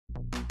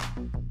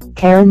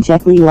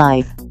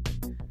karanjetlilive.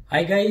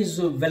 Hi guys,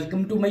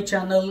 welcome to my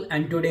channel,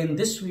 and today in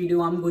this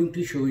video I'm going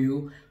to show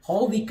you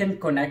how we can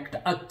connect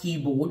a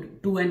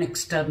keyboard to an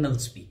external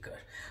speaker.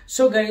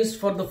 So guys,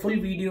 for the full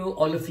video,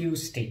 all of you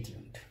stay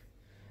tuned.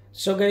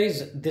 So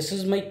guys, this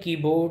is my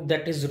keyboard,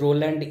 that is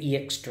Roland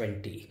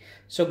EX20.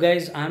 So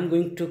guys, I'm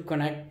going to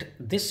connect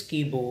this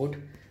keyboard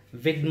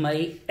with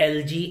my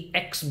LG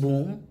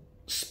xboom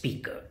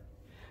speaker.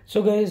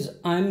 So guys,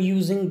 I'm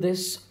using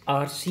this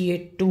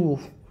RCA 2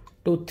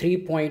 to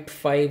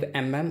 3.5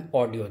 mm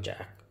audio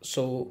jack.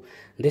 So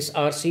this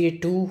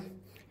RCA 2,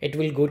 it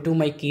will go to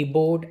my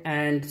keyboard,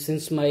 and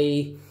since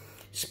my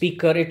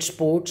speaker it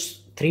supports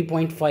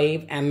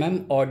 3.5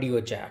 mm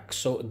audio jack,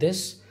 so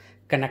this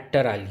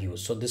connector I'll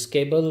use. So this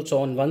cable,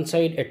 so on one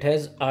side it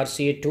has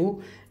RCA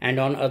 2 and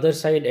on other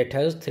side it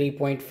has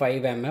 3.5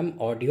 mm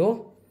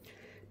audio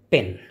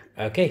pin.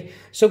 Okay,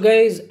 so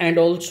guys, and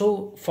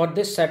also for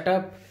this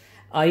setup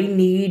I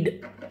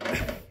need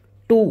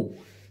two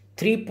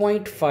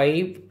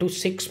 3.5 to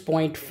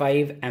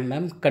 6.5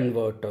 mm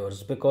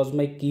converters, because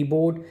my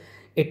keyboard,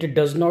 it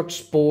does not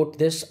support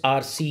this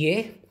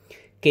RCA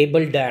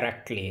cable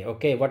directly.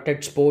 Okay, what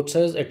it supports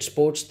is it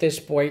supports this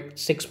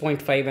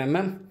 6.5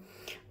 mm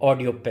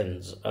audio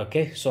pins.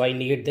 Okay, so I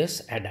need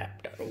this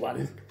adapter,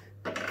 one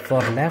for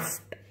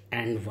left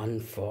and one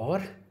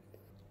for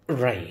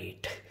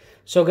right.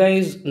 So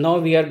guys, now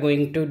we are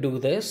going to do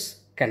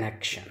this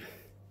connection.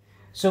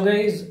 So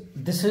guys,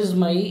 this is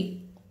my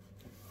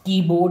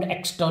keyboard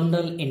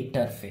external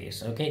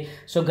interface. Okay,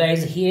 so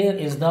guys, here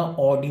is the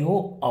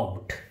audio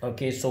out.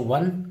 Okay, so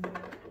one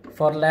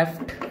for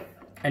left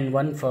and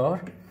one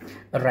for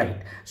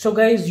right. So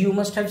guys, you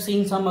must have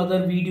seen some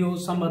other videos,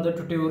 some other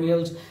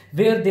tutorials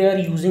where they are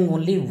using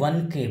only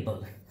one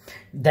cable.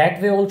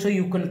 That way also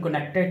you can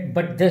connect it,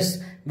 but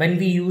this, when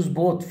we use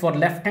both for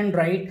left and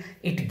right,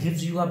 it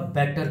gives you a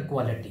better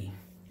quality.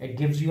 It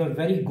gives you a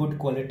very good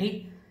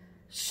quality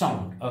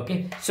sound.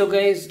 Okay, so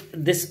guys,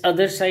 this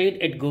other side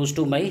it goes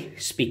to my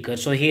speaker.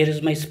 So here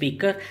is my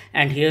speaker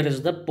and here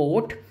is the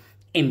port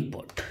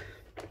input.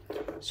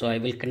 So I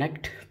will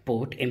connect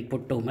port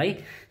input to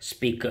my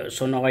speaker.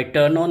 So now I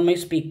turn on my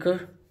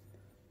speaker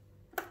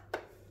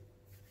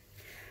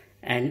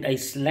and I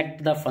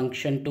select the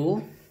function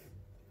to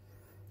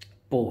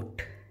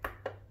port,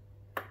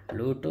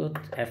 Bluetooth,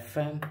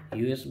 FM,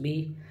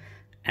 USB,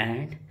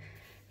 and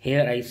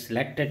here I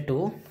selected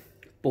to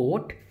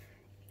port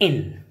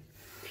in.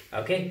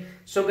 Okay,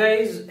 so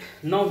guys,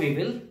 now we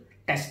will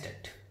test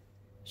it.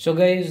 So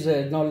guys,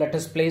 now let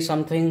us play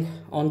something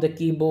on the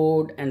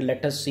keyboard and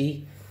let us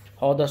see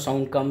how the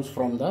sound comes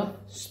from the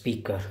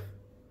speaker.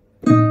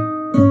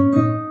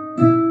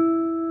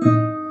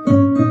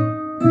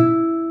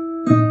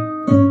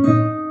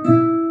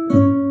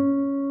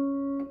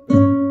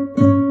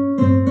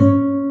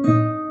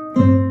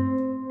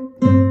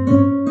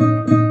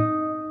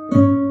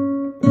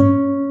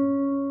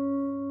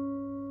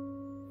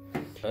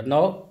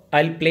 Now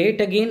I'll play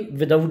it again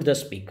without the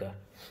speaker.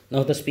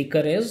 Now the speaker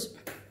is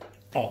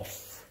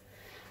off.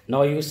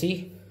 Now you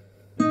see.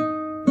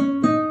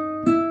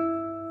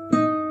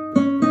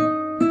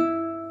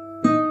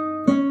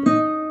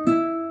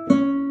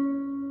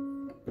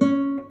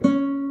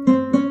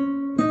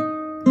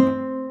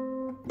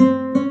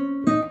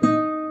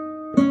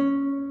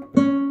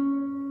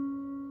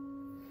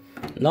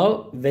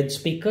 Now with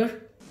speaker.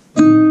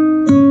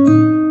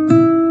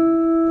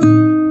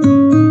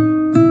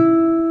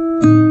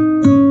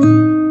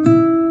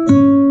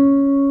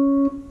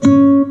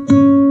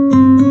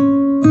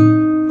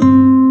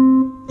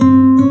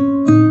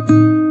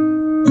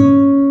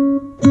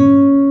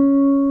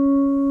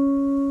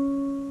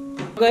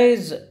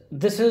 Guys,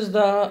 this is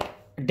the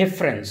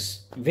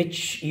difference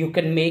which you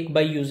can make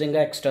by using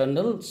an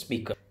external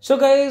speaker. So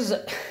guys,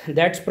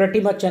 that's pretty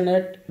much in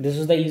it. This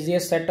is the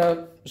easiest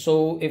setup.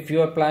 So if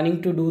you are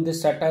planning to do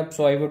this setup,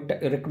 so I would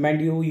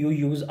recommend you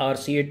use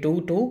RCA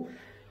 2 to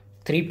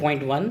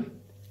 3.1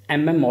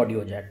 mm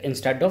audio jack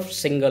instead of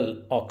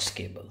single aux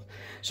cable.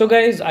 So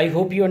guys, I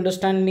hope you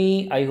understand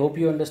me. I hope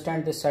you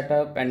understand this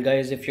setup. And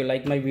guys, if you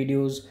like my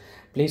videos,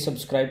 please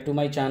subscribe to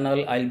my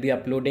channel. I'll be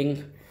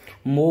uploading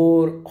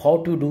more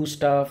how to do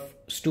stuff,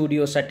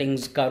 studio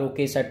settings,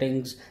 karaoke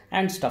settings,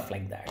 and stuff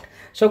like that.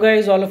 So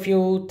guys, all of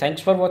you,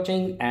 thanks for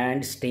watching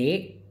and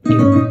stay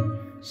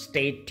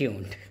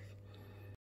tuned.